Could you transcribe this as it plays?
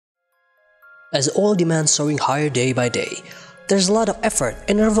As oil demand soaring higher day by day, there's a lot of effort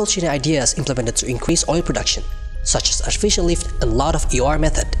and revolutionary ideas implemented to increase oil production, such as artificial lift and a lot of EOR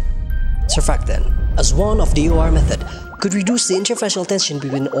method. Surfactant, as one of the EOR method, could reduce the interfacial tension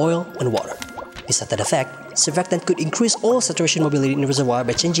between oil and water. Besides that effect, surfactant could increase oil saturation mobility in the reservoir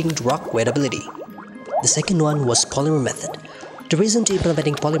by changing the rock wettability. The second one was polymer method. The reason to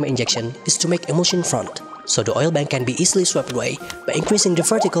implementing polymer injection is to make emulsion front, so the oil bank can be easily swept away by increasing the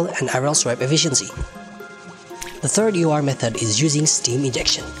vertical and aerial sweep efficiency. The third EOR method is using steam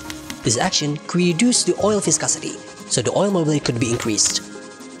injection. This action could reduce the oil viscosity, so the oil mobility could be increased.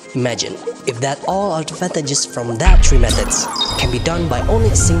 Imagine if that all advantages from that three methods can be done by only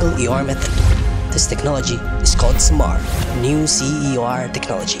a single EOR method. This technology is called SeMAR, new C-EOR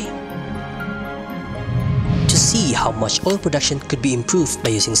technology. To see how much oil production could be improved by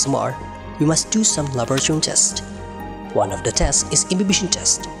using SeMAR, we must do some laboratory tests. One of the tests is imbibition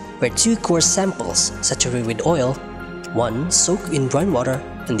test, where two core samples saturated with oil, one soaked in brine water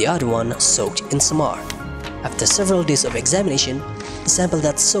and the other one soaked in SeMAR. After several days of examination, the sample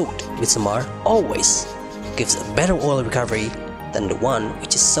that's soaked with SeMAR always gives a better oil recovery than the one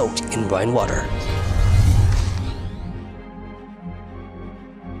which is soaked in brine water.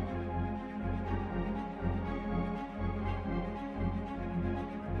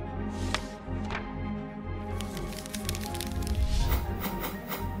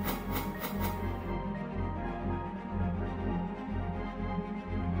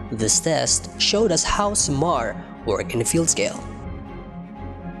 This test showed us how SeMAR works in a field scale.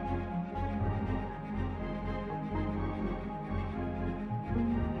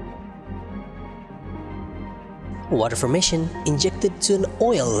 Water formation injected to an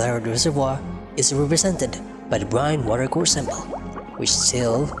oil-layered reservoir is represented by the brine water core sample, which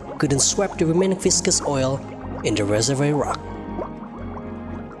still couldn't sweep the remaining viscous oil in the reservoir rock.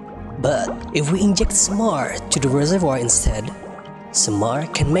 But if we inject SeMAR to the reservoir instead, SeMAR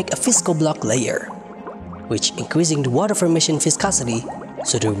can make a visco block layer, which increasing the water formation viscosity,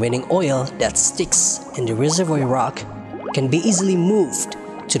 so the remaining oil that sticks in the reservoir rock can be easily moved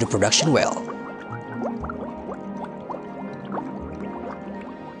to the production well.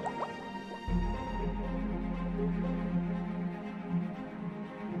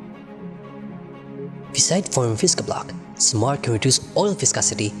 Besides forming visco block, SeMAR can reduce oil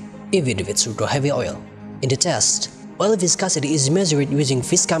viscosity even if it's raw heavy oil. In the test, oil viscosity is measured using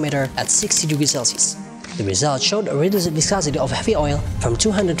viscometer at 60 degrees Celsius. The result showed a reduced viscosity of heavy oil from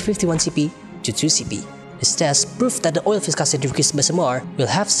 251 cp to 2 cp. This test proved that the oil viscosity decreased by SeMAR will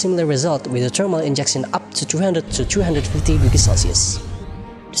have similar result with the thermal injection up to 200 to 250 degrees Celsius.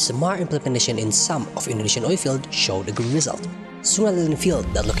 The SeMAR implementation in some of Indonesian oil fields showed a good result. Sungai field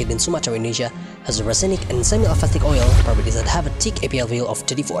that located in Sumatra, Indonesia has a arsenic and semi-aliphatic oil properties that have a thick API value of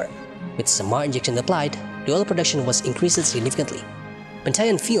 34. With SeMAR injection applied, the oil production was increased significantly.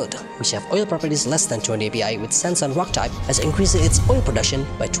 Bantayan field, which have oil properties less than 20 API with sandstone rock type, has increased its oil production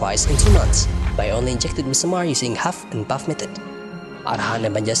by twice in 2 months by only injected with SeMAR using half and puff method. Arahan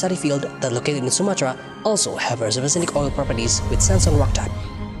and Banjarsari field that located in Sumatra also have arsenic oil properties with sandstone rock type.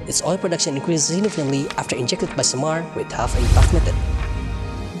 Its oil production increased significantly after injected by SeMAR with half and puff method.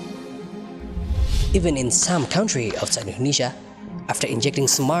 Even in some country outside Indonesia, after injecting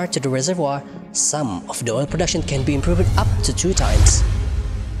SeMAR to the reservoir, some of the oil production can be improved up to 2 times.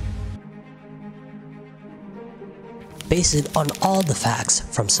 Based on all the facts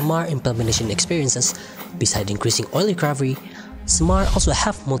from SeMAR implementation experiences, besides increasing oil recovery, SeMAR also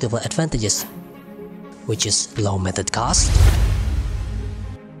have multiple advantages, which is low method cost,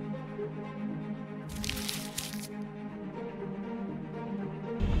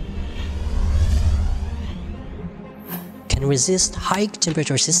 can resist high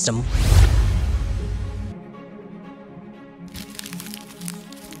temperature system,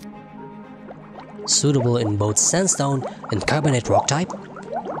 suitable in both sandstone and carbonate rock type,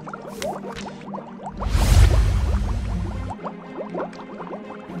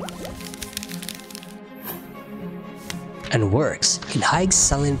 and works in high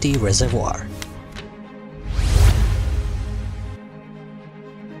salinity reservoir.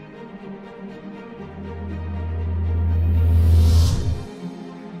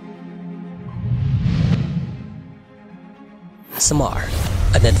 SeMAR,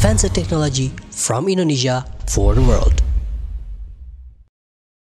 an advanced technology from Indonesia for the world.